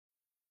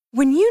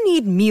When you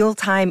need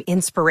mealtime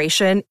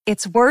inspiration,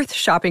 it's worth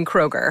shopping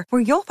Kroger,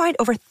 where you'll find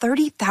over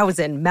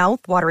 30,000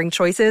 mouth-watering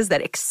choices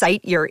that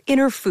excite your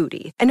inner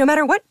foodie. And no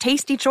matter what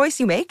tasty choice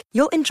you make,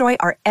 you'll enjoy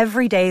our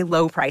everyday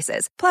low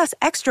prices, plus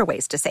extra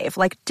ways to save,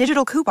 like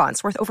digital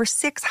coupons worth over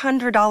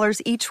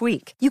 $600 each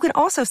week. You can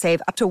also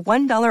save up to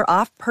 $1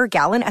 off per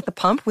gallon at the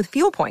pump with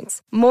fuel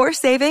points. More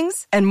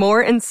savings and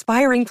more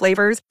inspiring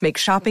flavors make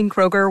shopping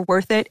Kroger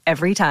worth it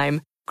every time.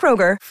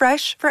 Kroger,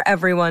 fresh for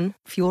everyone.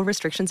 Fuel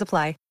restrictions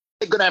apply.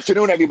 Good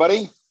afternoon,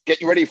 everybody.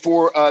 Getting ready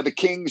for the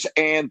Kings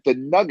and the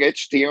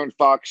Nuggets. De'Aaron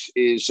Fox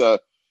is,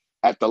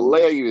 at the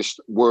latest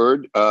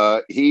word,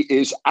 he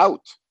is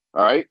out.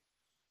 All right.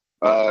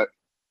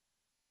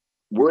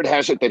 Word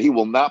has it that he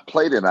will not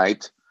play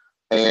tonight.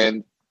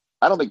 And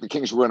I don't think the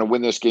Kings are going to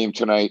win this game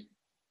tonight,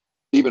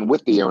 even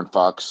with De'Aaron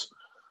Fox.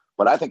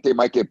 But I think they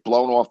might get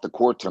blown off the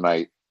court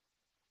tonight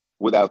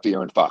without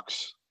De'Aaron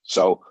Fox.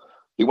 So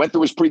he went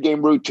through his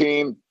pregame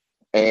routine,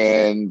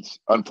 and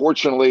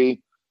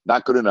unfortunately,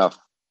 not good enough.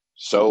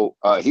 So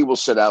he will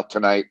sit out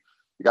tonight.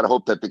 You got to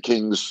hope that the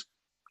Kings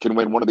can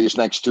win one of these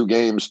next two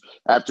games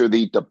after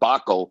the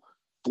debacle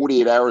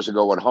 48 hours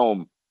ago at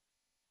home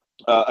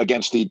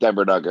against the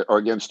Denver Nuggets or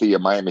against the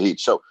Miami Heat.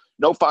 So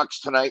no Fox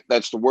tonight.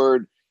 That's the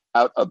word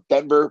out of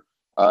Denver.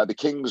 The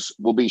Kings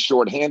will be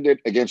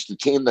shorthanded against a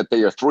team that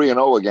they are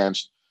 3-0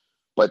 against.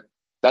 But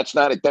that's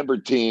not a Denver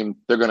team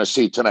they're going to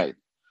see tonight.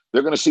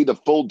 They're going to see the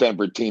full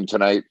Denver team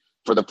tonight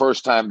for the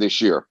first time this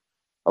year.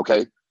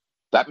 Okay?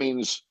 That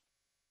means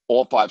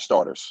all five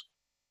starters.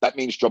 That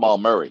means Jamal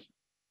Murray.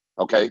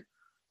 Okay?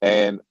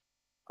 And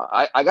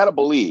I got to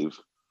believe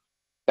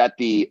that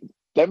the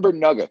Denver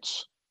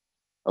Nuggets,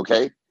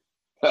 okay,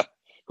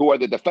 who are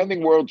the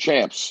defending world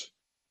champs,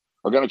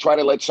 are going to try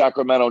to let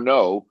Sacramento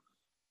know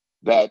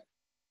that,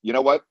 you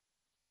know what,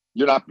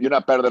 you're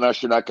not better than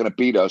us. You're not going to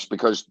beat us,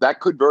 because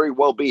that could very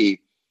well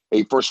be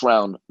a first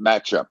round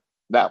matchup.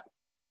 Now,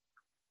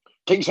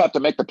 Kings have to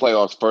make the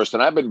playoffs first,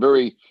 and I've been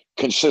very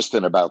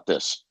consistent about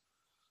this.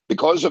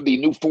 Because of the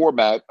new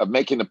format of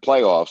making the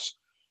playoffs,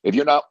 if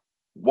you're not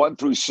 1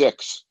 through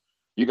 6,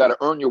 you got to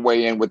earn your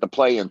way in with the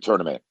play-in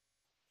tournament.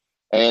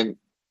 And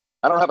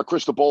I don't have a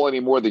crystal ball any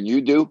more than you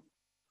do,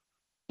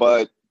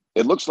 but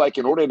it looks like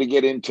in order to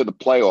get into the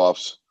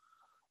playoffs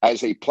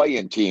as a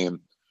play-in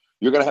team,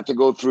 you're going to have to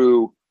go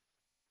through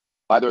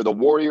either the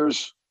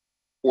Warriors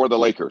or the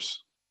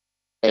Lakers.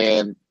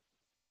 And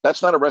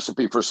that's not a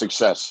recipe for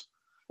success,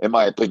 in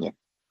my opinion.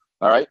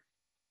 All right?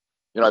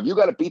 You know, if you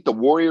got to beat the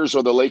Warriors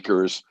or the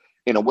Lakers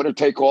in a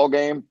winner-take-all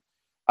game,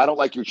 I don't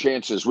like your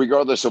chances,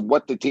 regardless of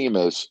what the team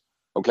is,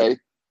 okay?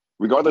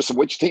 Regardless of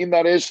which team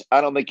that is,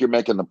 I don't think you're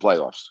making the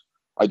playoffs.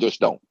 I just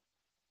don't.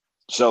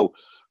 So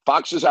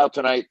Fox is out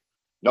tonight.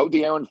 No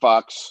De'Aaron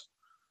Fox.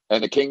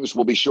 And the Kings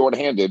will be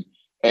shorthanded.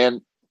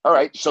 And, all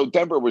right, so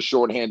Denver was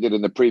shorthanded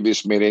in the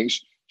previous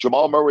meetings.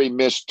 Jamal Murray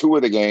missed 2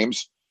 of the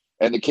games,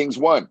 and the Kings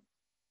won.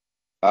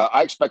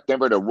 I expect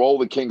Denver to roll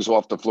the Kings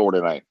off the floor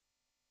tonight.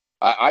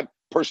 I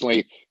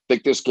personally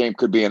think this game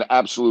could be an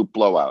absolute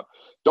blowout.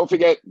 Don't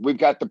forget, we've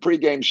got the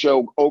pregame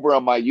show over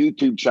on my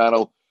YouTube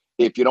channel.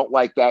 If you don't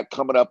like that,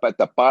 coming up at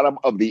the bottom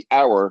of the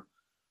hour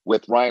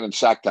with Ryan and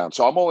Sacktown.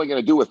 So I'm only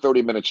going to do a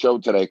 30-minute show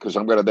today, because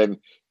I'm going to then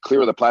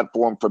clear the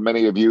platform for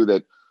many of you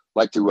that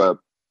like to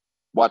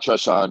watch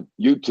us on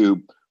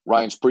YouTube.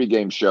 Ryan's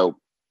pregame show,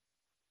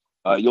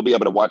 you'll be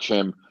able to watch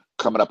him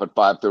coming up at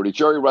 5:30.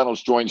 Jerry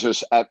Reynolds joins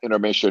us at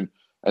intermission,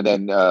 and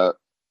then I'll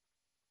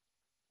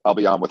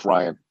be on with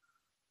Ryan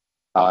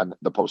on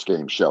the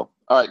post-game show.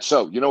 All right,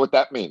 so you know what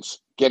that means.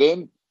 Get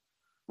in,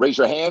 raise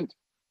your hand,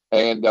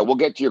 and we'll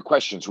get to your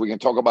questions. We can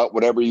talk about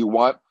whatever you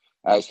want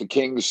as the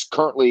Kings,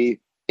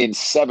 currently in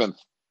 7th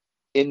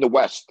in the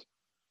West,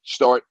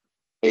 start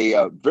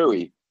a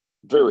very,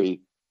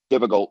 very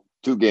difficult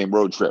 2-game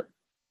road trip.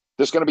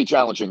 This is going to be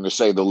challenging, to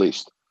say the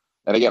least.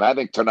 And again, I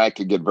think tonight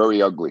could get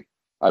very ugly.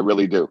 I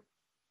really do.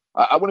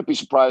 I wouldn't be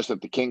surprised if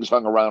the Kings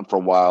hung around for a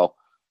while,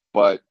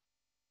 but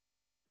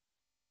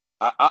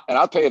and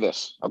I'll tell you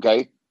this,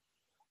 okay?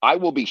 I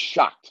will be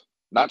shocked,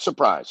 not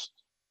surprised.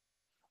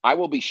 I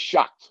will be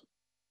shocked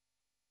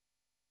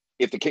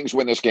if the Kings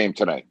win this game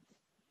tonight.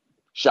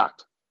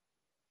 Shocked.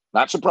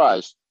 Not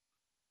surprised.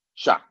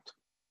 Shocked.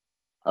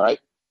 All right?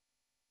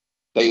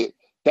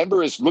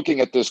 Denver is looking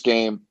at this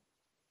game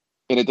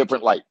in a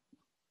different light.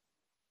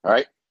 All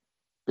right?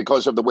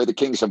 Because of the way the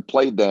Kings have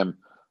played them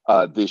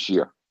this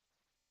year.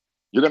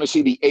 You're going to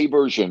see the A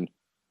version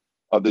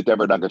of the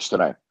Denver Nuggets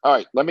tonight. All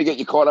right, let me get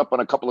you caught up on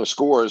a couple of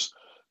scores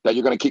that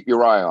you're going to keep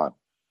your eye on.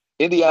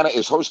 Indiana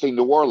is hosting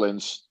New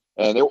Orleans,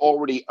 and they're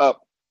already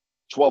up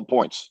 12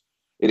 points.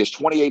 It is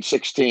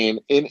 28-16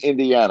 in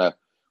Indiana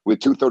with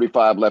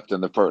 2:35 left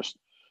in the first.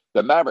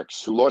 The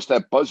Mavericks, who lost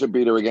that buzzer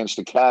beater against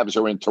the Cavs,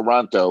 are in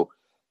Toronto,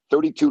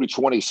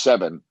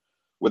 32-27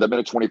 with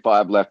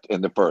 1:25 left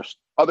in the first.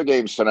 Other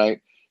games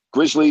tonight,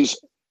 Grizzlies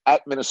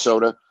at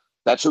Minnesota.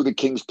 That's who the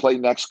Kings play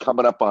next,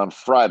 coming up on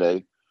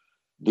Friday.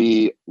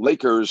 The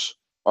Lakers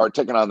are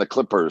taking on the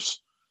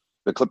Clippers.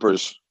 The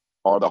Clippers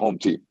are the home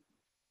team.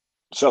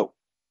 So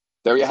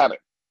there you have it.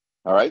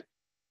 All right.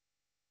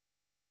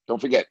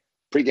 Don't forget,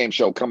 pregame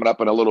show coming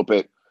up in a little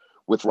bit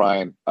with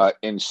Ryan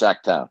in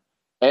Sacktown.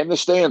 And the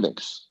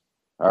standings,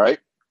 all right,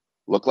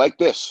 look like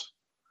this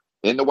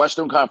in the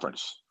Western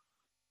Conference.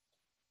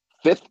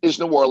 5th is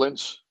New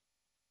Orleans.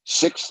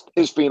 6th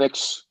is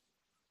Phoenix.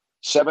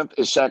 7th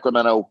is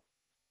Sacramento.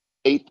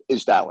 8th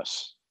is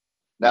Dallas.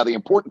 Now, the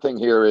important thing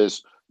here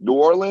is New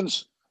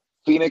Orleans,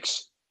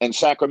 Phoenix, and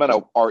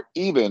Sacramento are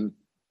even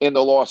in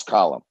the loss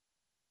column.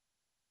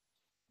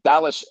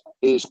 Dallas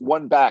is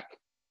one back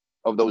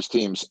of those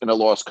teams in the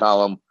loss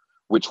column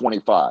with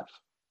 25.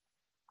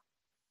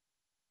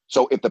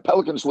 So if the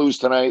Pelicans lose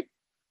tonight,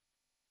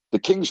 the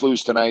Kings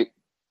lose tonight,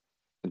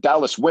 and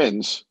Dallas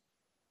wins,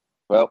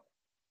 well,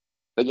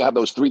 then you have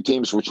those 3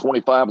 teams with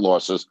 25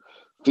 losses.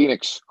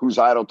 Phoenix, who's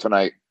idle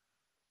tonight,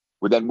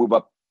 would then move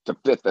up to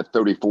 5th at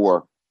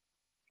 34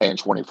 and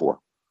 24.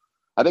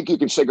 I think you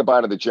can say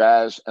goodbye to the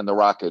Jazz and the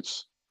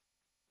Rockets.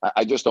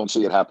 I just don't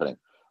see it happening.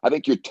 I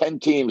think your 10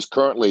 teams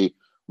currently,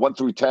 1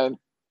 through 10,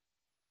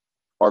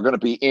 are going to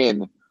be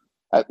in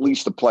at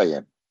least the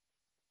play-in.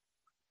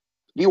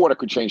 The order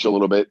could change a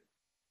little bit.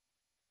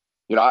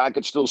 You know, I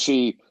could still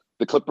see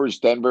the Clippers,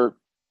 Denver.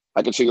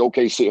 I could see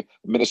OKC,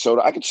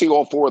 Minnesota. I could see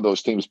all 4 of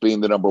those teams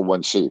being the number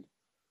 1 seed.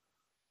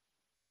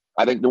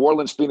 I think New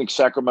Orleans, Phoenix,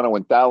 Sacramento,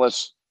 and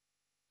Dallas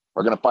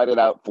are going to fight it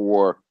out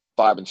for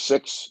 5 and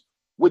 6.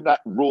 Would not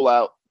rule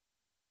out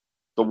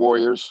the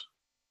Warriors.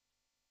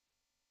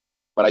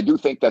 But I do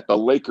think that the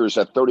Lakers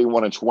at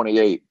 31 and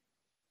 28,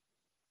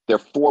 they're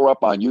 4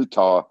 up on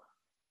Utah,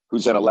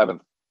 who's in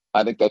 11th.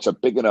 I think that's a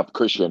big enough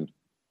cushion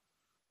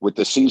with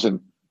the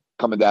season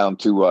coming down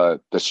to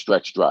the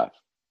stretch drive.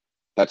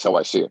 That's how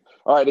I see it.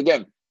 All right,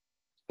 again,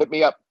 hit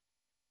me up.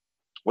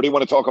 What do you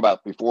want to talk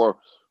about before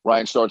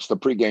Ryan starts the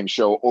pregame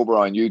show over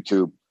on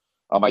YouTube,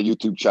 on my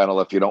YouTube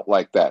channel, if you don't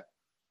like that?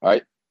 All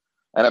right,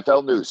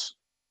 NFL news.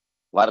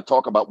 A lot of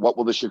talk about what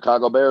will the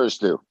Chicago Bears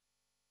do.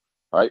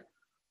 All right,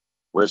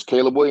 where's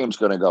Caleb Williams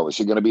going to go? Is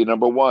he going to be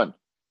number 1?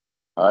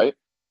 All right,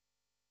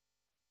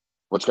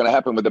 what's going to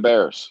happen with the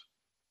Bears?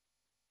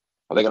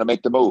 Are they going to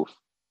make the move?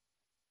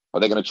 Are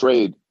they going to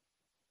trade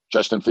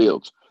Justin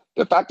Fields?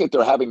 The fact that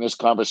they're having this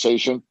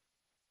conversation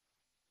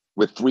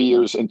with 3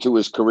 years into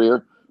his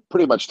career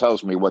pretty much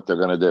tells me what they're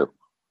going to do.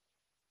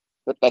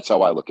 That's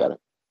how I look at it.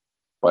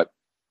 But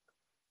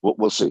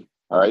we'll see.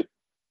 All right.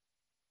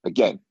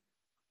 Again,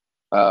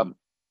 do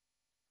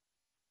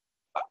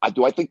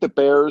I think the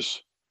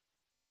Bears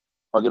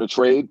are going to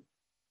trade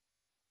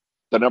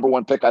the number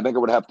 1 pick? I think it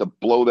would have to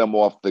blow them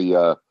off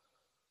the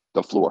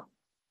floor.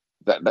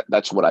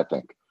 That's what I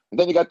think. And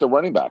then you got the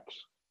running backs.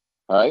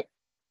 All right.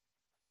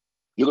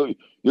 You're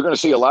going to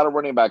see a lot of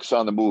running backs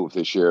on the move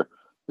this year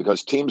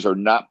because teams are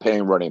not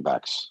paying running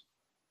backs.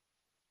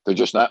 They're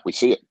just not. We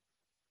see it,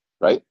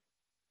 right?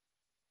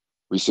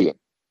 We see it.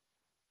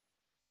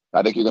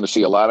 I think you're going to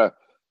see a lot of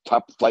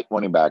top flight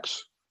running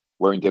backs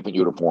wearing different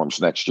uniforms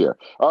next year.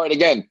 All right,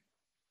 again,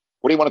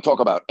 what do you want to talk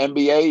about?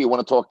 NBA? You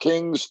want to talk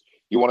Kings?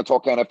 You want to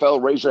talk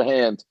NFL? Raise your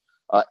hand,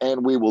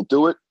 and we will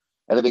do it.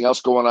 Anything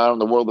else going on in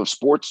the world of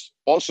sports?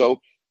 Also,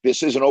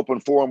 this is an open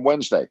forum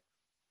Wednesday.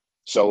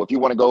 So if you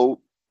want to go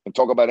and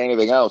talk about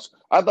anything else,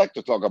 I'd like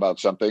to talk about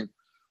something.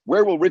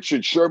 Where will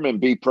Richard Sherman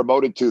be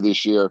promoted to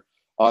this year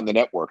on the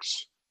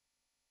networks?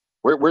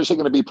 Where's he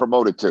going to be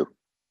promoted to?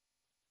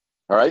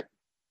 All right.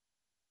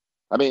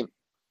 I mean,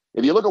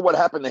 if you look at what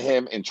happened to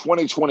him in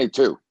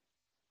 2022,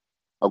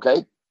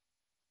 okay,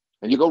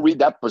 and you go read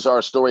that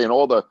bizarre story and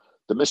all the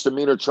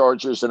misdemeanor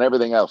charges and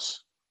everything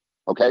else,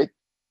 okay,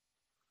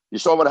 you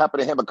saw what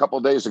happened to him a couple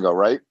of days ago,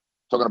 right?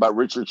 Talking about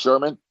Richard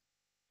Sherman.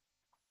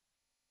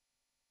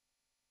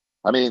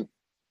 I mean,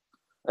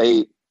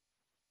 a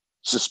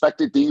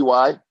suspected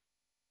DUI.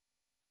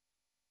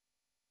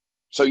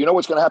 So you know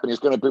what's going to happen? He's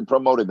going to be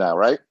promoted now,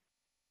 right?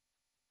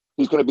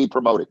 He's going to be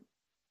promoted.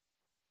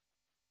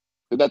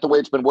 Isn't that the way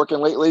it's been working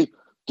lately?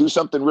 Do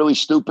something really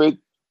stupid,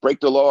 break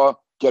the law,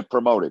 get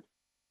promoted.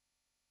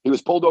 He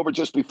was pulled over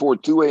just before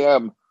 2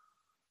 a.m.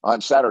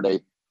 on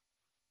Saturday,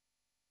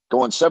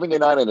 going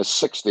 79 and a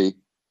 60.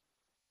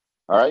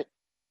 All right.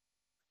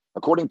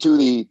 According to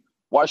the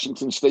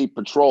Washington State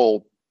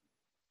Patrol,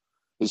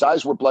 his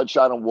eyes were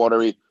bloodshot and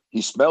watery.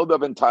 He smelled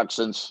of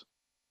intoxicants,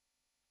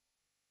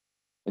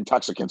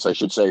 I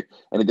should say,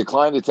 and he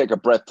declined to take a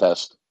breath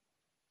test.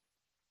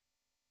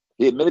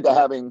 He admitted to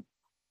having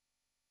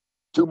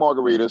 2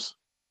 margaritas,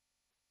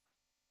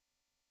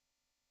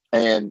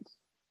 and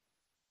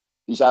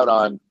he's out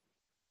on,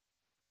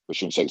 I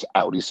shouldn't say he's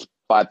out, he's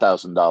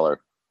 $5,000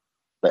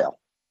 bail.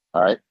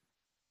 All right.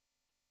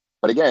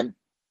 But again,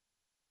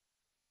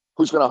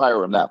 who's going to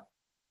hire him now?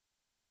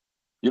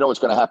 You know what's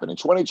going to happen. In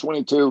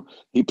 2022,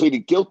 he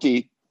pleaded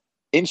guilty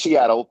in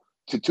Seattle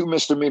to 2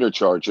 misdemeanor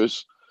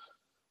charges.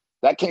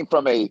 That came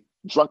from a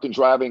drunken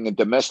driving and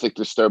domestic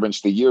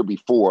disturbance the year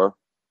before.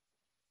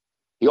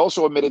 He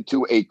also admitted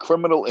to a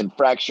criminal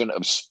infraction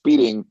of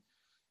speeding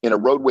in a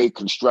roadway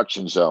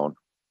construction zone.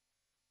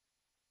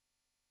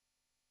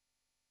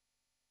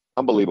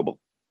 Unbelievable.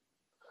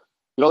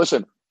 You know,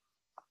 listen,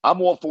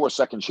 I'm all for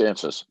second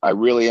chances. I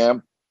really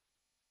am.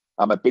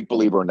 I'm a big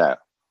believer in that.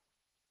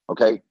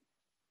 Okay.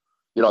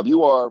 If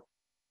you are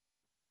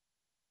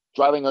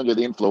driving under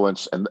the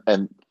influence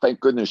and thank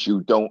goodness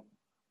you don't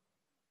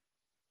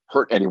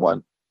hurt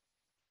anyone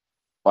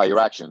by your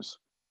actions.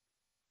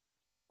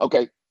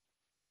 Okay.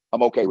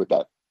 I'm okay with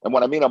that. And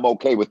when I mean I'm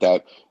okay with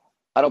that,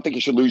 I don't think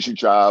you should lose your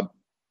job.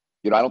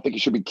 I don't think you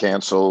should be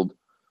canceled.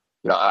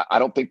 I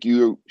don't think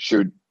you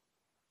should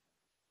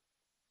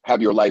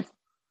have your life,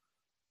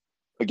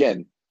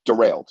 again,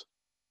 derailed.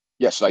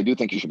 Yes, I do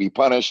think you should be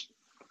punished.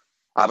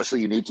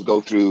 Obviously, you need to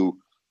go through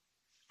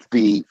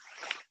the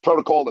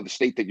protocol of the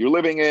state that you're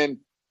living in,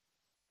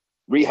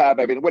 rehab,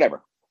 everything,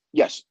 whatever.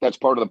 Yes, that's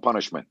part of the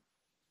punishment.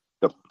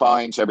 The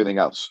fines, everything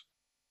else.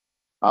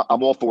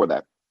 I'm all for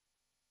that.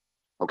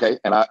 Okay?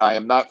 And I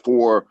am not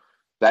for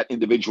that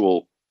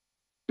individual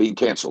being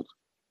canceled.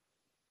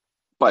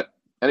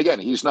 And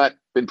again, he's not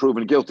been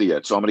proven guilty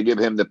yet, so I'm going to give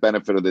him the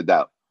benefit of the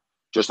doubt.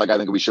 Just like I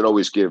think we should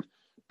always give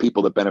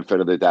people the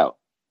benefit of the doubt.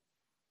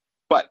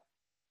 But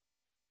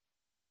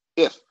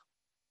if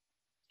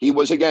he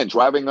was, again,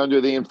 driving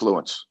under the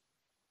influence,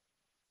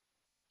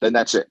 then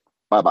that's it.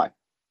 Bye-bye.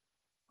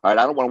 All right,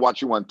 I don't want to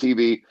watch him on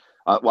TV.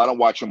 I don't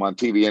watch him on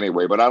TV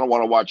anyway, but I don't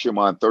want to watch him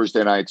on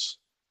Thursday nights.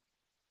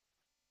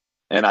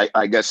 And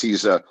I guess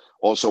he's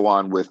also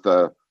on with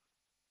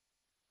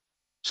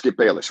Skip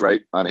Bayless,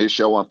 right? On his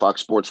show on Fox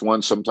Sports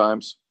 1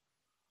 sometimes.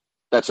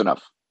 That's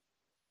enough.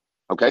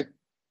 Okay?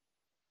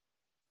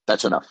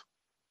 That's enough.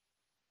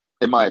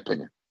 In my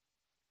opinion.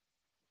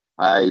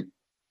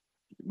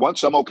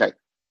 Once, I'm okay.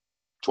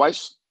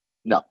 Twice?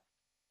 No.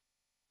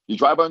 You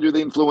drive under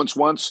the influence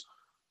once,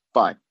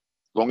 fine.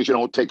 As long as you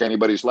don't take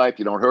anybody's life,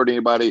 you don't hurt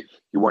anybody,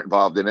 you weren't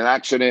involved in an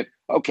accident,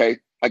 okay,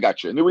 I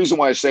got you. And the reason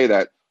why I say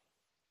that,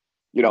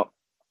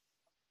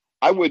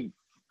 I would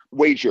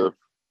wager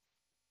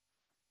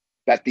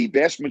that the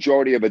vast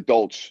majority of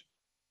adults,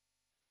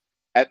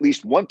 at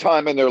least one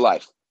time in their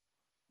life,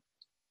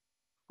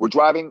 were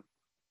driving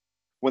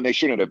when they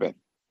shouldn't have been.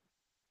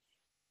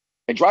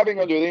 And driving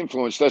under the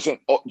influence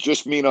doesn't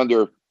just mean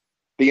under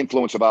the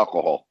influence of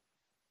alcohol.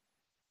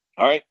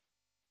 All right?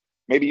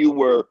 Maybe you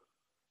were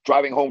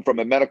driving home from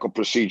a medical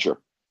procedure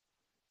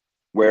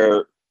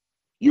where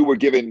you were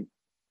given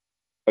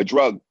a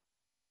drug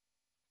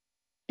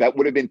that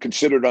would have been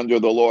considered under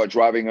the law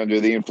driving under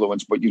the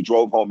influence, but you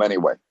drove home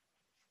anyway.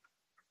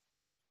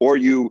 Or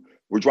you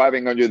were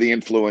driving under the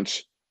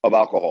influence of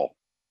alcohol.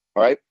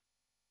 All right?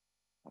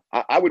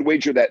 I would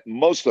wager that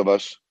most of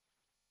us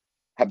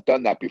have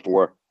done that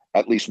before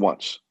at least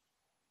once.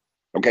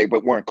 Okay,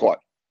 but weren't caught.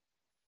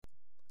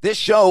 This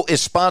show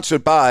is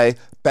sponsored by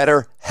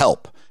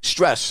BetterHelp.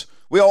 Stress.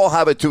 We all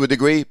have it to a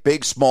degree,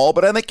 big, small,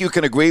 but I think you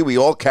can agree we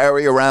all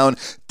carry around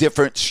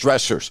different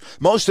stressors.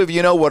 Most of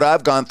you know what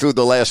I've gone through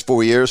the last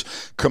 4 years.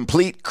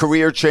 Complete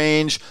career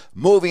change,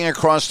 moving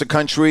across the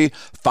country,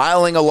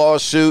 filing a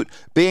lawsuit,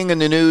 being in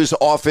the news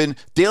often,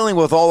 dealing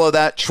with all of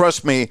that,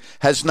 trust me,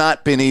 has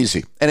not been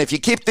easy. And if you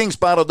keep things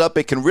bottled up,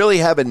 it can really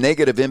have a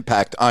negative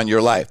impact on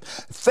your life.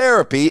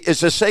 Therapy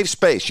is a safe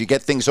space. You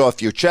get things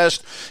off your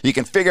chest. You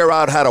can figure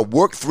out how to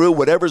work through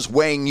whatever's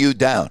weighing you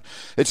down.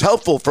 It's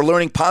helpful for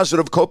learning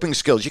positive coping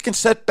skills. You can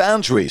set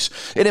boundaries.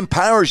 It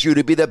empowers you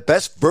to be the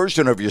best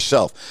version of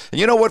yourself. And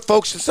you know what,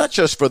 folks? It's not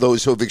just for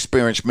those who have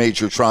experienced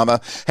major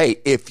trauma. Hey,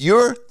 if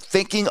you're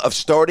thinking of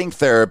starting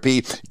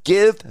therapy,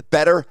 give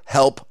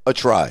BetterHelp a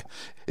try.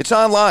 It's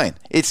online.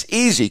 It's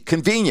easy,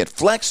 convenient,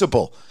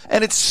 flexible,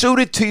 and it's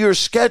suited to your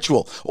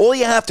schedule. All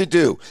you have to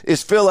do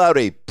is fill out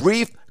a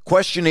brief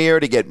questionnaire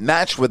to get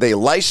matched with a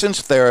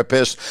licensed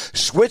therapist.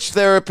 Switch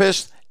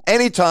therapists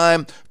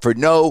anytime for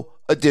no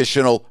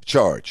additional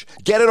charge.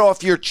 Get it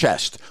off your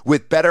chest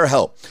with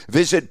BetterHelp.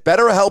 Visit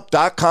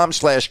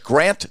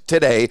BetterHelp.com/Grant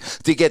today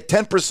to get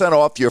 10%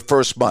 off your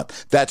first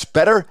month. That's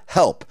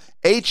BetterHelp,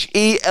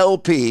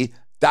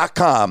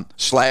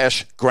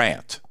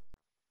 HELP.com/Grant.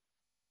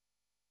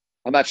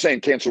 I'm not saying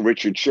cancel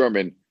Richard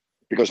Sherman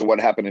because of what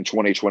happened in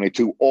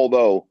 2022,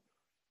 although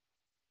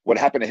what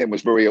happened to him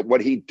was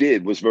what he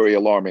did was very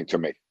alarming to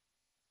me.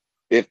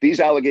 If these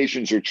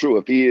allegations are true,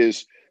 if he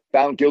is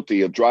found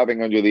guilty of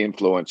driving under the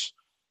influence,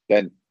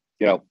 then,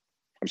 I'm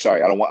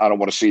sorry, I don't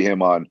want to see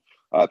him on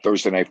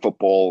Thursday Night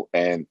Football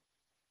and,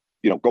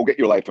 go get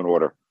your life in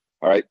order.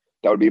 All right.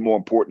 That would be more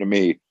important to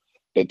me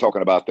than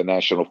talking about the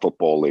National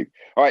Football League.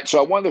 All right. So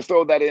I wanted to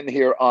throw that in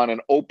here on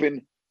an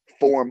open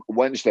forum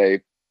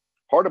Wednesday.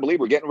 Hard to believe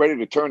we're getting ready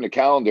to turn the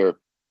calendar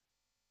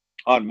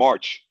on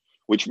March,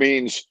 which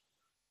means,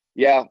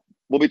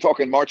 we'll be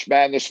talking March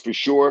Madness for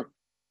sure.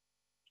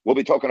 We'll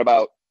be talking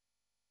about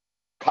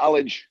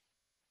college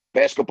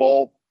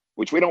basketball,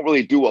 which we don't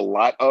really do a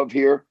lot of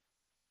here.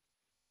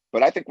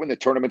 But I think when the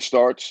tournament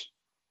starts,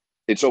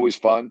 it's always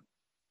fun.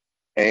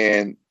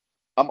 And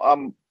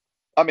I'm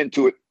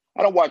into it.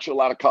 I don't watch a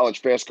lot of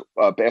college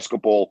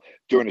basketball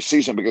during the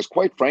season because,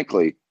 quite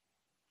frankly,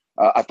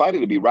 I find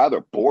it to be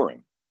rather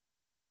boring.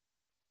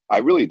 I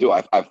really do.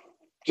 I've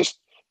just,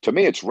 to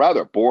me, it's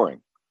rather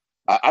boring.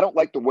 I don't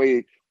like the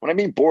way, when I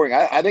mean boring,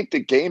 I think the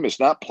game is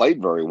not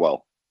played very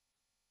well.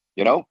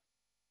 I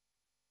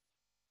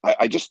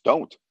just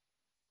don't.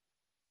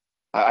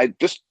 I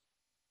just,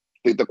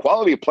 the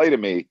quality of play to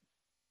me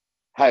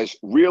has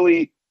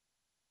really,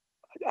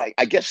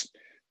 I guess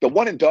the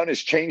one and done has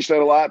changed that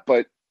a lot,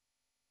 but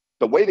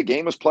the way the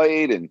game is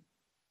played, and it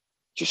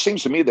just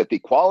seems to me that the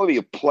quality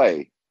of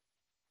play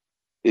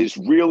is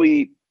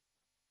really,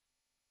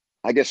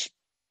 I guess,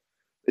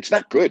 it's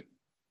not good,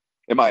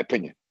 in my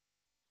opinion.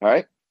 All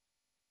right?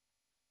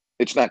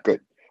 It's not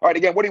good. All right,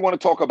 again, what do you want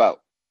to talk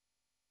about?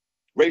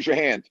 Raise your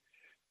hand.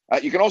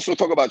 You can also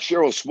talk about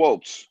Cheryl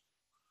Swopes,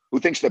 who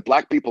thinks that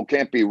black people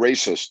can't be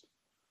racist.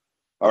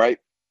 All right?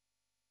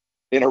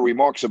 In her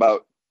remarks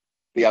about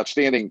the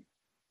outstanding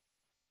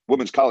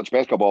women's college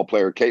basketball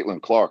player,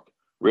 Caitlin Clark.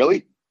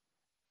 Really?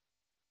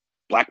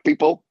 Black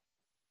people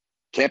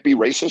can't be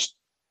racist?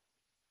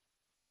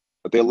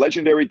 But the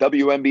legendary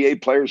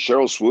WNBA player,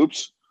 Cheryl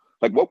Swoops?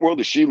 Like, what world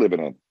is she living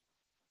in?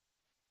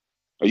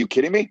 Are you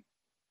kidding me?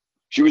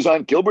 She was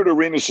on Gilbert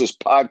Arenas'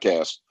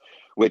 podcast,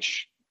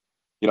 which,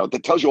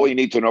 that tells you all you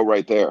need to know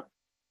right there,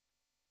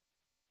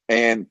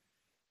 and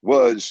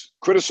was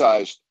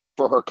criticized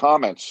for her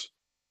comments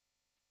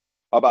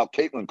about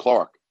Caitlin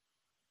Clark.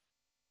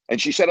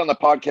 And she said on the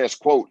podcast,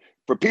 quote,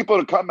 "For people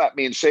to come at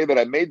me and say that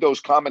I made those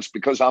comments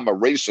because I'm a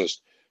racist,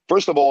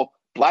 first of all,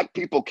 black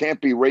people can't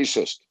be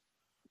racist."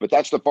 But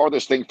that's the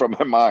farthest thing from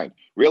my mind.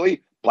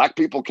 Really? Black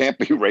people can't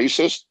be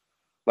racist?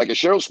 Like, a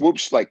Cheryl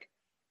Swoops,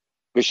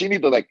 does she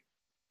need to,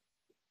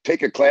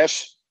 take a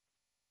class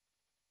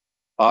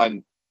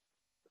on,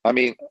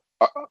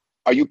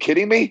 are you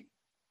kidding me?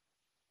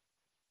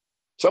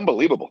 It's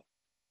unbelievable.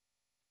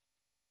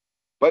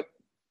 But,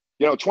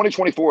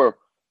 2024,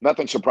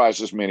 nothing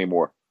surprises me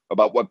anymore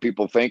about what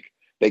people think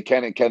they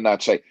can and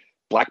cannot say.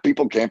 Black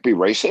people can't be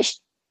racist?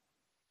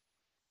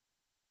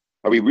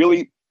 Are we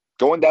really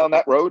going down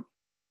that road?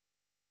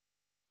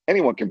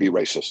 Anyone can be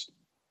racist.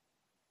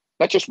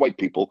 Not just white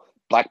people,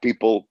 black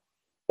people,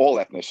 all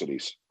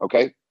ethnicities,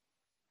 okay?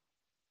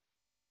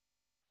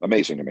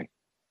 Amazing to me.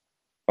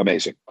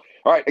 Amazing.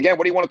 All right, again,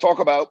 what do you want to talk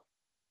about?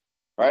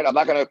 All right, I'm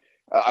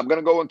going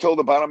to go until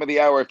the bottom of the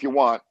hour if you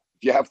want.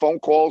 If you have phone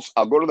calls,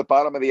 I'll go to the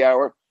bottom of the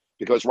hour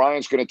because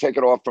Ryan's going to take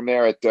it off from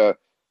there at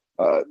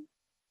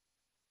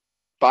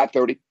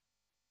 5:30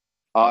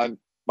 on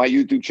my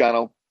YouTube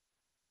channel,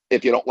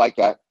 if you don't like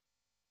that.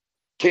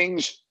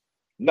 Kings,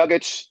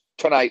 Nuggets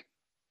tonight,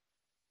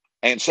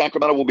 and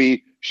Sacramento will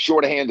be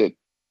short-handed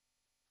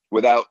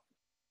without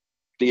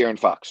De'Aaron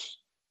Fox.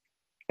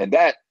 And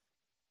that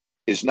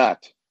is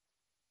not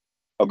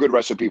a good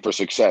recipe for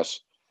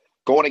success.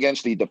 Going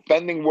against the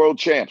defending world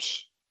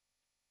champs,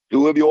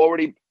 who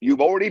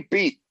you've already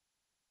beat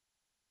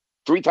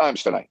 3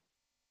 times tonight.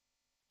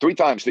 3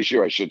 times this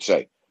year, I should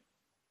say.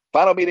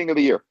 Final meeting of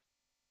the year.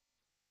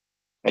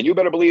 And you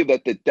better believe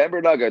that the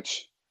Denver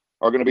Nuggets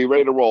are going to be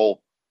ready to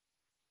roll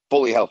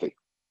fully healthy.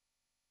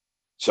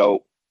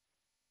 So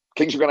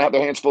Kings are going to have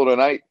their hands full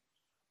tonight.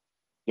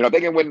 If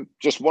they can win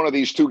just one of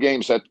these 2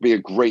 games, that'd be a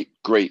great,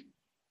 great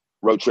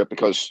road trip,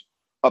 because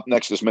up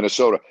next is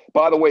Minnesota.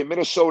 By the way,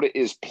 Minnesota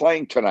is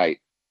playing tonight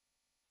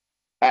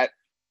at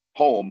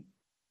home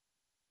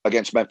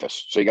against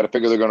Memphis. So you got to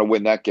figure they're going to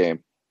win that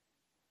game.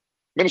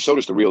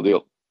 Minnesota's the real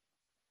deal.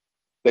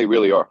 They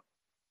really are.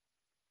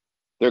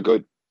 They're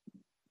good.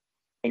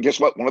 And guess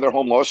what? One of their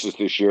home losses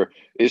this year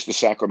is to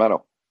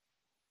Sacramento.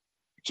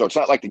 So it's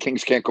not like the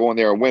Kings can't go in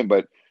there and win,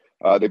 but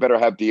they better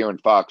have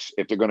De'Aaron Fox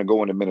if they're going to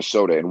go into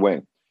Minnesota and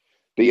win.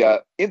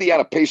 The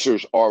Indiana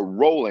Pacers are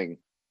rolling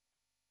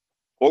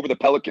over the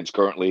Pelicans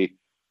currently.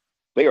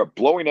 They are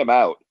blowing them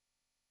out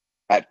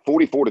at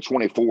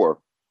 44-24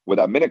 with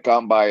a minute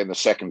gone by in the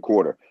second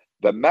quarter.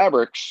 The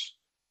Mavericks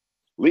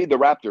lead the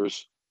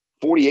Raptors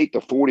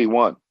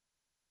 48-41.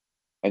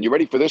 And you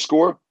ready for this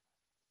score?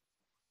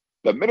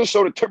 The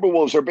Minnesota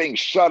Timberwolves are being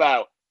shut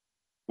out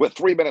with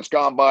 3 minutes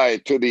gone by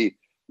to the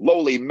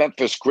lowly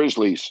Memphis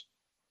Grizzlies.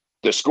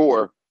 The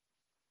score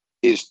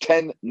is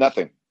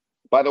 10-0.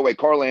 By the way,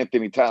 Karl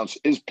Anthony Towns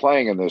is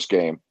playing in this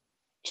game.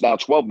 It's now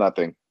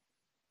 12-0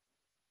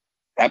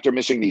 after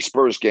missing the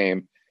Spurs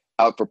game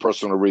out for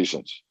personal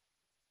reasons.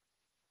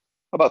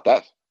 How about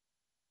that?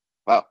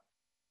 Wow.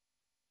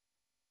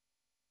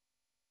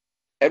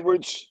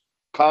 Edwards,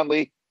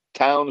 Conley,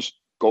 Towns,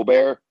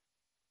 Gobert,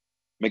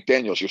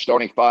 McDaniels, your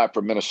starting 5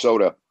 for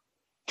Minnesota.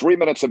 3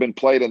 minutes have been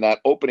played in that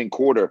opening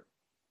quarter,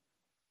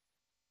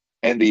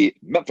 and the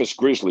Memphis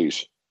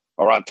Grizzlies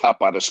are on top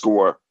by the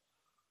score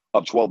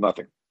of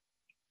 12-0.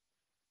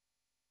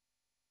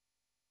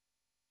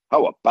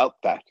 How about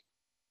that?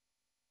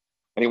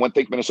 Anyone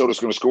think Minnesota's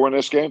going to score in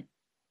this game?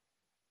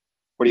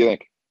 What do you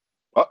think?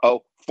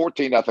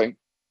 14-0.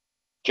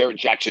 Jaren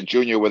Jackson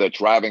Jr. with a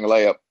driving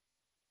layup.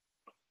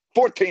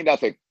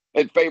 14-0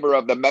 in favor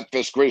of the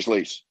Memphis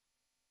Grizzlies.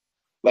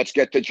 Let's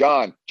get to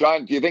John.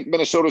 John, do you think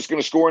Minnesota's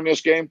going to score in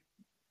this game?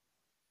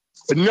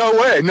 No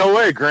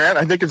way, Grant.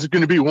 I think it's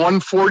going to be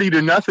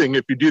 140-0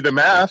 if you do the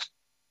math.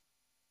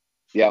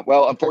 Yeah,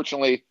 well,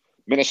 unfortunately,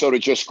 Minnesota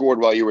just scored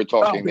while you were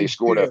talking. They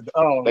scored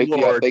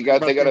they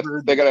got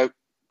a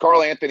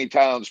Karl Anthony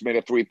Towns made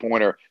a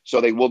 3-pointer,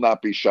 so they will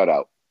not be shut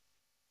out.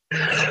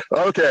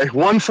 Okay,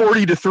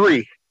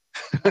 140-3.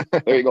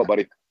 There you go,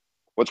 buddy.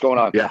 What's going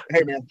on? Yeah.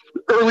 Hey, man.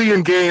 Early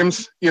in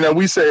games,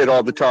 we say it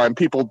all the time.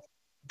 People,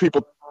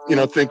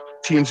 think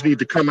teams need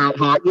to come out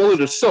hot. Well, it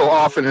is so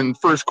often in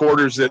first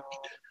quarters that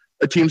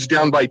a team's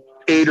down by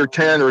 8 or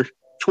 10 or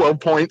 12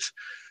 points.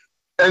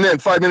 And then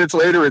 5 minutes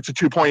later, it's a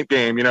 2-point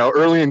game.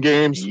 Early in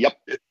games, Yep.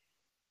 It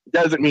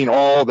doesn't mean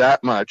all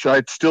that much.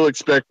 I'd still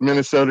expect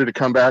Minnesota to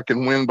come back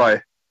and win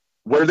by,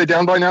 what are they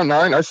down by now?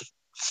 9? I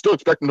still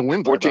expect them to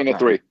win by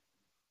 14-3.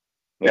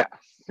 Yeah.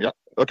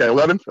 Okay,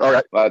 11? All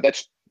right.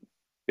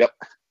 Yep.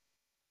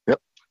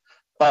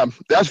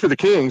 As for the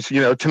Kings,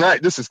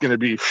 tonight this is going to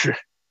be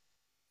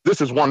this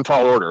is one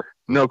tall order,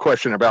 no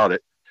question about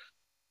it.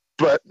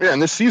 But man,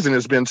 this season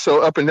has been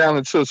so up and down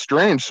and so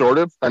strange, sort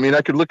of. I mean,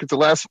 I could look at the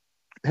last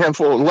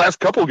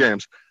couple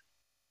games.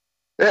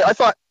 I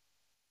thought,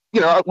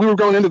 we were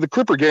going into the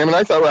Clipper game, and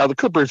I thought, well, the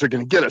Clippers are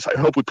going to get us. I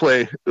hope we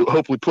play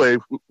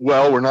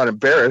well. We're not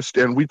embarrassed,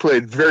 and we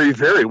played very,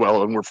 very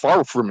well, and we're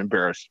far from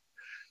embarrassed.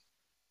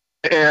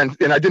 And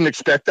I didn't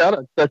expect that. I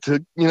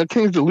expected,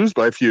 Kings to lose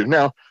by a few.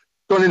 Now,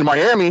 going into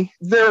Miami,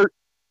 they're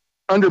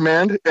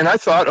undermanned, and I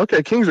thought,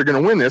 okay, Kings are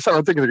going to win this. I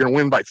don't think they're going to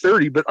win by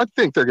 30, but I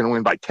think they're going to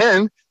win by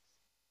 10.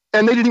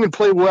 And they didn't even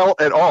play well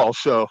at all.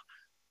 So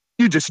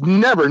you just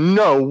never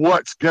know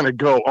what's going to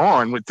go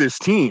on with this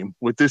team.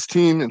 In No,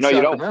 Sacramento.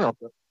 you don't.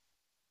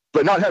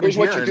 But not having. Here's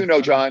what you do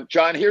know, John.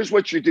 John, here's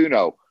what you do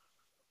know.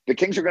 The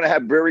Kings are going to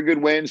have very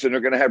good wins, and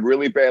they're going to have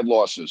really bad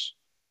losses.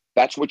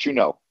 That's what you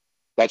know.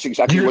 That's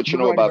exactly what you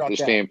know about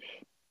this team.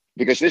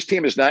 Because this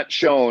team has not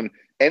shown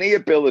any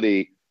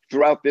ability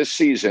throughout this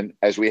season,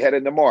 as we head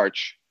into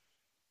March,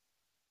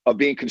 of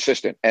being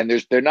consistent. And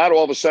they're not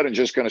all of a sudden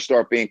just going to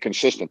start being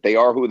consistent. They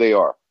are who they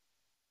are.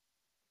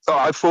 Oh,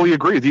 I fully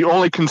agree. The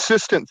only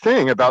consistent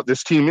thing about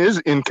this team is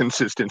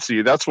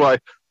inconsistency. That's why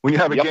when you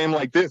have a game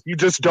like this, you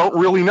just don't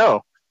really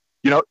know.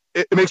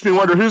 It makes me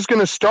wonder who's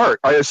going to start.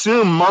 I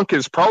assume Monk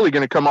is probably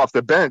going to come off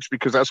the bench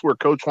because that's where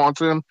coach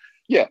wants him.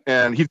 Yeah.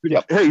 And he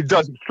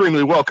does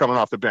extremely well coming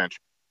off the bench.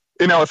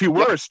 If he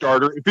were a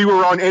starter, if he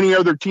were on any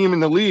other team in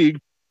the league,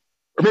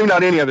 or maybe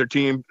not any other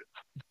team,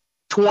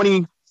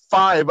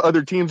 25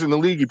 other teams in the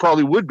league, he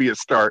probably would be a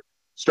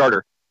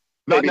starter.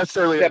 Not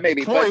necessarily that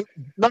maybe, point.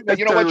 But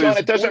you know what, John?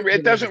 It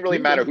doesn't really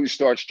matter who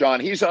starts, John.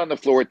 He's on the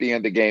floor at the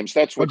end of games.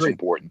 That's what's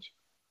important.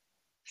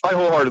 I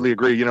wholeheartedly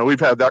agree. We've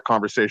had that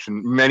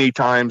conversation many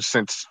times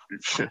since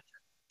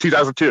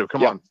 2002.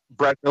 Come on,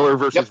 Brett Miller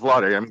versus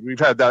Vlade. I mean, we've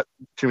had that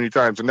too many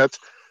times, and that's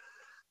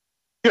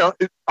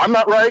I'm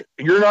not right.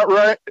 You're not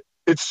right.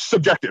 It's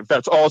subjective.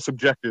 That's all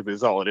subjective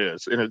is all it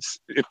is, and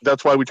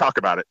that's why we talk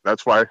about it.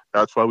 That's why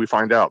we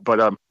find out.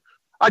 But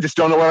I just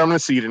don't know what I'm going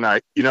to see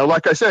tonight.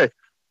 Like I say,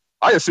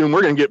 I assume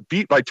we're going to get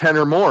beat by 10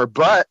 or more.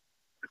 But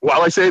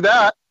while I say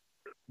that,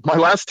 my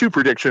last two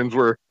predictions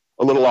were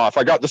a little off.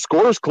 I got the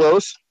scores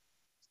close,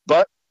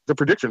 but the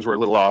predictions were a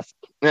little off.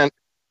 And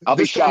I'll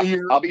be shocked.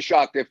 I'll be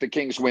shocked if the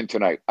Kings win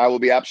tonight. I will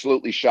be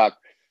absolutely shocked.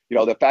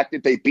 The fact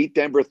that they beat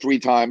Denver 3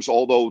 times,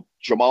 although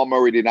Jamal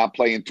Murray did not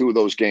play in 2 of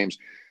those games.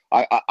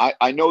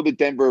 I know that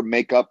Denver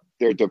make up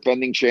their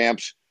defending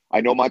champs.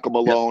 I know Michael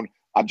Malone. Yep.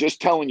 I'm just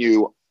telling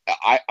you,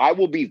 I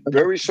will be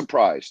very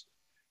surprised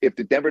if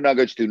the Denver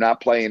Nuggets do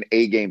not play an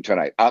A game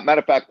tonight. Matter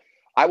of fact,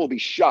 I will be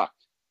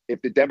shocked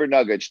if the Denver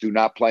Nuggets do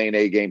not play an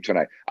A game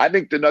tonight. I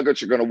think the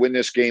Nuggets are going to win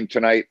this game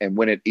tonight and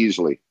win it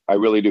easily. I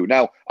really do.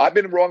 Now, I've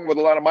been wrong with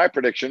a lot of my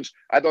predictions.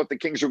 I thought the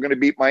Kings were going to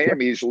beat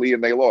Miami easily,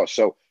 and they lost.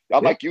 So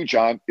I'm like you,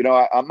 John.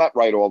 I'm not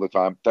right all the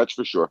time. That's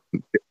for sure.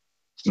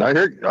 I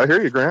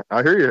hear you, Grant.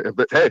 I hear you.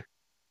 But, hey,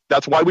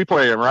 that's why we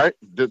play him, right?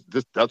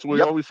 That's what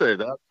we always say.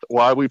 That's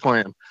why we play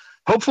him.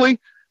 Hopefully,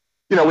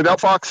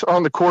 without Fox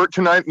on the court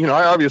tonight,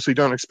 I obviously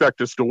don't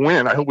expect us to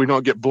win. I hope we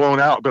don't get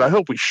blown out, but I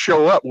hope we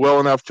show up well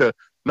enough to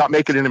not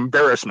make it an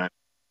embarrassment.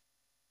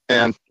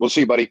 And we'll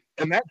see, buddy.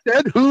 And that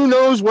said, who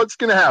knows what's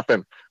going to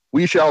happen?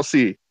 We shall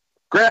see.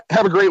 Grant,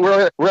 have a great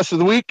rest of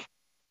the week.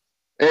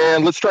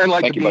 And let's try and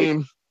like the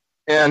team.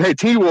 And, hey,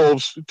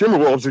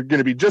 Timberwolves are going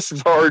to be just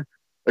as hard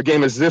a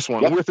game as this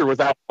one, with or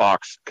without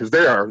Fox, because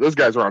those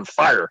guys are on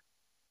fire.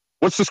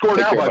 What's the score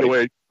now, by the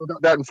way? You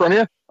got that in front of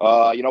you?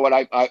 You know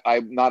what?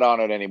 I'm not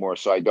on it anymore,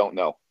 so I don't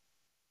know.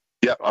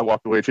 Yeah, I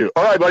walked away too.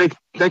 All right, buddy.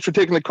 Thanks for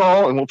taking the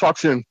call, and we'll talk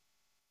soon.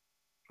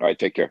 All right,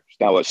 take care. It's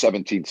now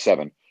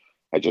 17-7.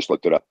 I just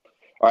looked it up.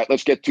 All right,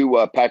 let's get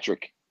to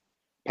Patrick.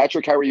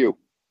 Patrick, how are you?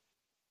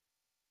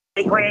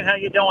 Hey, Grant, how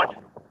you doing?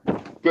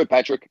 Good,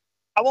 Patrick.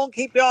 I won't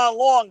keep you on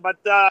long, but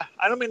I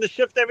don't mean to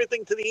shift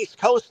everything to the East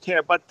Coast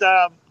here, but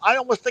I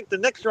almost think the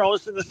Knicks are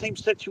almost in the same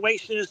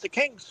situation as the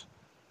Kings.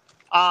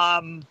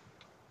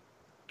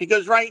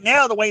 Because right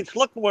now, the way it's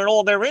looking with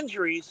all their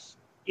injuries,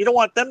 you don't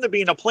want them to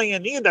be in a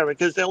play-in either,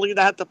 because they'll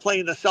either have to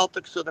play the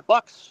Celtics or the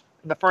Bucks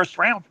in the first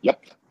round.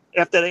 Yep.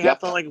 After they have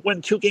to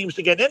win 2 games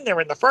to get in there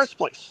in the first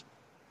place.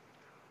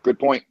 Good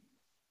point.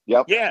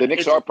 Yep. Yeah, the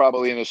Knicks are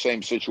probably in the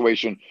same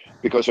situation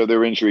because of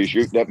their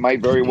injuries. That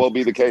might very well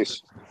be the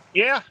case.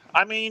 Yeah,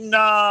 I mean,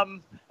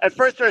 at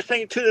first they were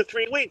saying 2 to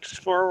 3 weeks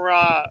for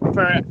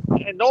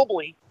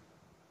Ginobili,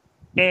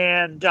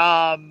 and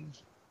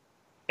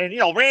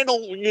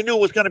Randall, you knew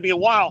it was going to be a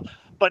while.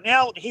 but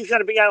now he's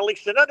going to be out at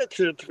least another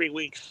 2 to 3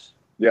 weeks.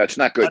 Yeah, it's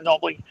not good.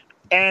 Nobly.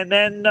 And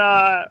then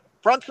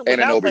Brunson was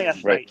out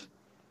last night.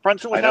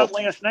 Brunson was out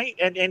last night,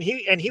 and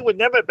he would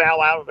never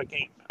bow out of a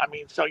game. I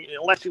mean, so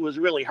unless he was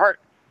really hurt.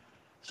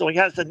 So he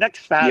has the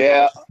next spasm.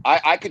 Yeah,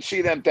 I could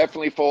see them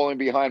definitely falling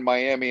behind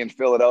Miami and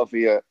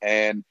Philadelphia,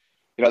 and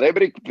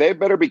they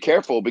better be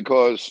careful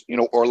because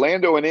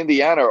Orlando and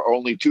Indiana are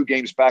only 2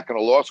 games back in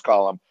the loss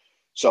column.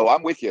 So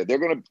I'm with you.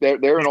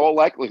 They're in all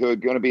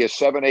likelihood going to be a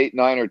 7, 8,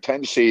 9, or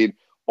 10 seed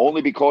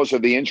only because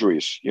of the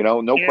injuries.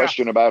 No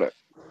question about it.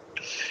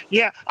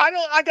 Yeah,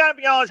 I gotta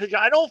be honest with you.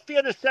 I don't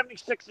fear the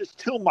 76ers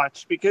too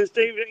much because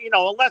they,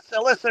 unless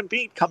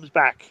Embiid comes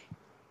back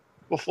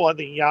before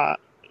the.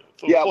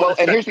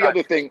 And here's the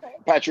other thing,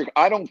 Patrick.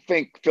 I don't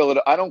think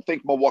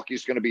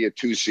Milwaukee's going to be a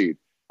 2 seed.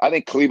 I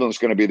think Cleveland's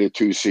going to be the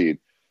 2 seed.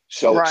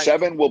 So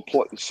 7 will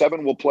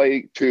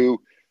play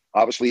 2.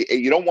 Obviously,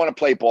 you don't want to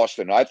play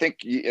Boston. I think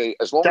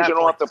as long as you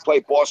don't have to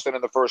play Boston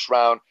in the first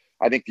round,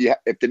 I think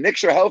if the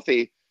Knicks are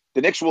healthy,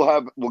 the Knicks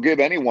will give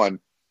anyone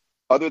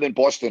other than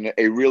Boston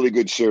a really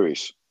good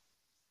series.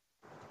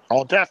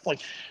 Oh,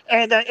 definitely.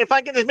 And if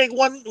I can just make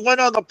one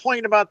other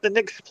point about the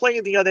Knicks play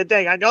the other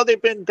day, I know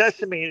they've been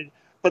decimated,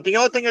 but the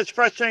only thing that's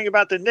frustrating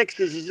about the Knicks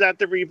is that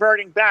they're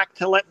reverting back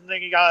to letting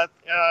the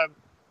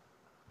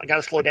I got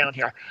to slow down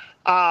here.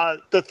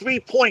 The 3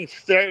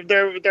 points,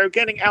 they're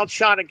getting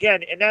outshot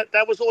again, and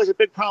that was always a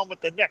big problem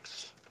with the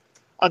Knicks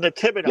on the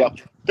Thibodeau.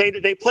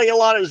 Yep. They play a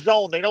lot of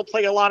zone. They don't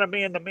play a lot of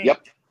man-to-man.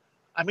 Yep.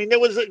 I mean, there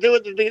was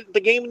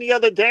the game the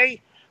other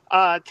day.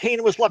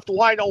 Tatum was left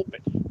wide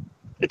open.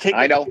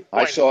 I know.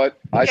 I saw it.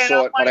 But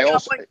I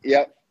also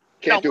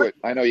can't do it.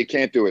 I know you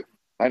can't do it.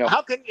 I know.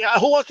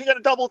 Who else are you going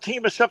to double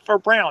team except for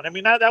Brown? I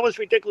mean, that was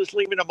ridiculous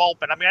leaving him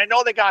open. I mean, I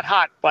know they got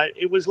hot, but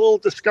it was a little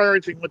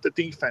discouraging with the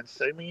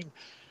defense. I mean,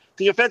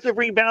 the offensive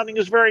rebounding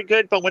is very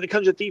good, but when it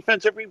comes to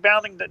defensive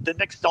rebounding, the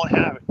Knicks don't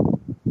have it.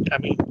 I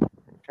mean,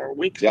 for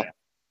weeks now.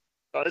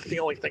 So that's the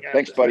only thing.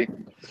 Thanks, buddy.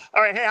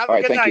 All right. Hey, have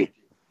a good night.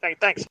 Hey,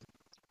 thanks.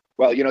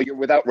 Well, you're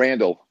without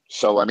Randall.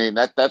 So, I mean,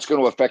 that's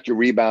going to affect your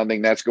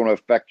rebounding. That's going to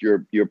affect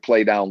your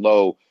play down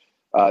low.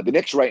 The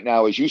Knicks right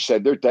now, as you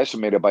said, they're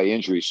decimated by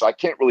injuries. So I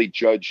can't really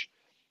judge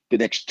the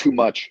Knicks too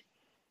much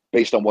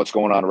based on what's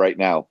going on right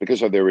now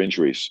because of their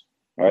injuries.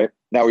 All right.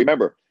 Now,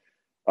 remember,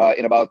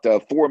 in about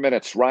 4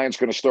 minutes, Ryan's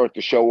going to start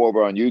the show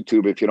over on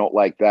YouTube. If you don't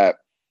like that,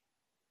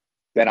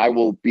 then I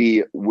will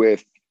be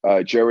with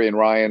Jerry and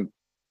Ryan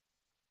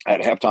at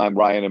halftime.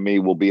 Ryan and me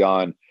will be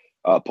on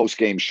a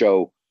post-game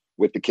show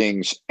with the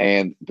Kings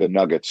and the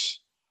Nuggets.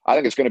 I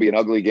think it's going to be an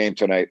ugly game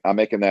tonight. I'm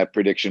making that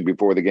prediction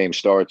before the game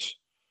starts.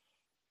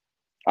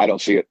 I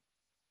don't see it.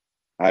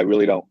 I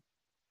really don't.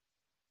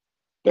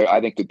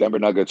 I think the Denver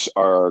Nuggets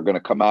are going to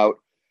come out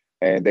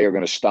and they are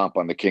going to stomp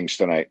on the Kings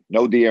tonight.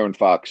 No De'Aaron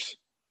Fox.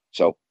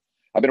 So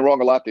I've been wrong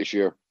a lot this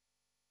year.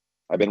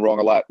 I've been wrong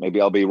a lot. Maybe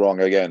I'll be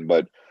wrong again,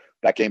 but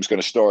that game's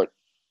going to start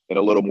in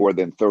a little more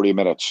than 30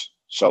 minutes.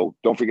 So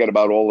don't forget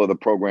about all of the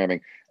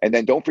programming. And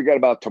then don't forget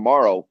about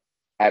tomorrow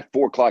at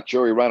 4 o'clock,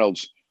 Jerry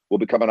Reynolds will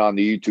be coming on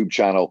the YouTube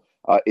channel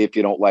if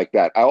you don't like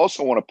that. I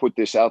also want to put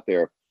this out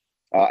there.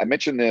 I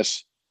mentioned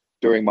this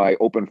during my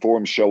open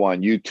forum show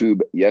on YouTube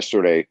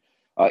yesterday.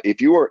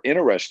 If you are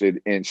interested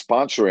in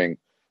sponsoring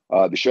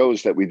the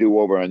shows that we do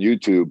over on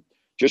YouTube,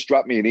 just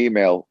drop me an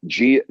email,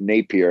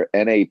 gnapier,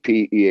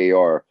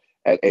 Napear,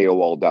 at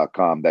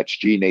AOL.com. That's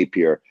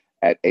gnapier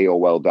at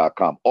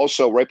AOL.com.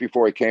 Also, right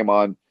before I came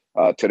on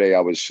today, I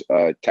was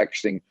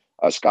texting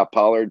Scott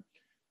Pollard,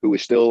 who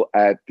is still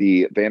at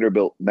the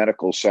Vanderbilt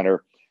Medical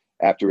Center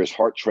after his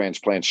heart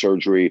transplant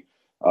surgery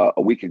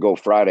a week ago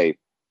Friday.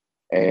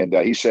 And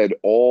he said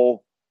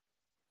all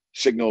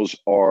signals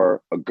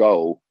are a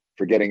go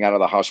for getting out of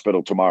the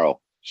hospital tomorrow.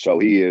 So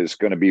he is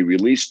going to be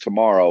released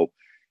tomorrow.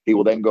 He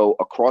will then go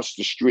across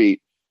the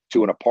street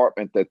to an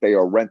apartment that they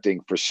are renting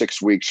for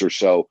 6 weeks or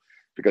so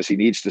because he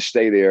needs to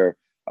stay there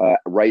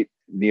right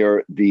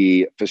near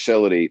the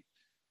facility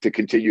to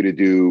continue to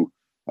do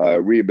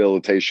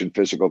rehabilitation,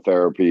 physical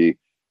therapy,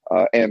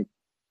 and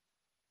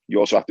you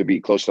also have to be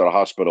close to the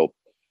hospital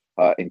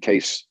in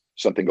case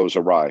something goes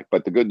awry.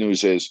 But the good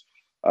news is,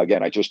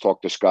 again, I just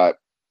talked to Scott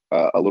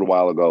a little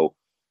while ago,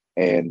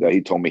 and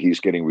he told me he's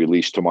getting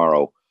released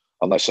tomorrow,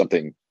 unless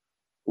something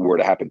were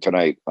to happen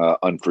tonight,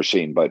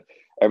 unforeseen. But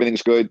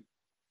everything's good.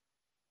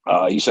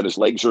 He said his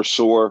legs are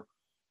sore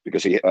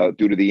because he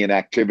due to the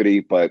inactivity,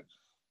 but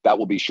that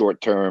will be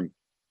short term.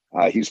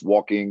 He's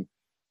walking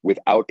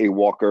without a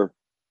walker.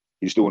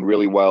 He's doing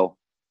really well,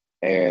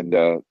 and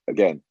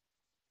again,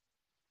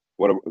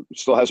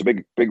 still has a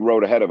big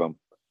road ahead of him.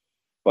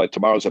 But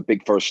tomorrow's a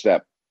big first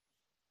step.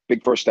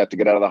 Big first step to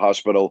get out of the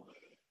hospital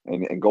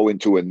and go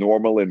into a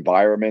normal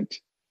environment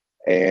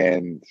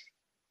and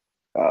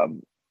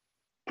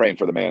praying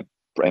for the man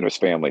and his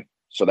family.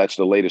 So that's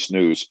the latest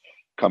news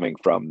coming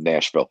from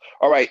Nashville.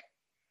 All right.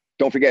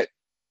 Don't forget,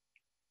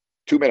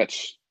 2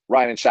 minutes,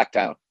 Ryan in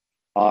Sacktown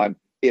on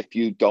If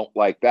You Don't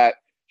Like That.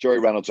 Jerry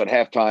Reynolds at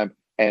halftime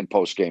and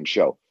post-game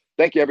show.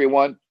 Thank you,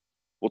 everyone.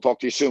 We'll talk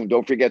to you soon.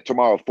 Don't forget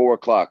tomorrow, 4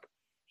 o'clock,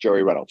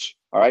 Jerry Reynolds.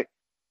 All right?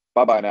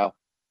 Bye-bye now.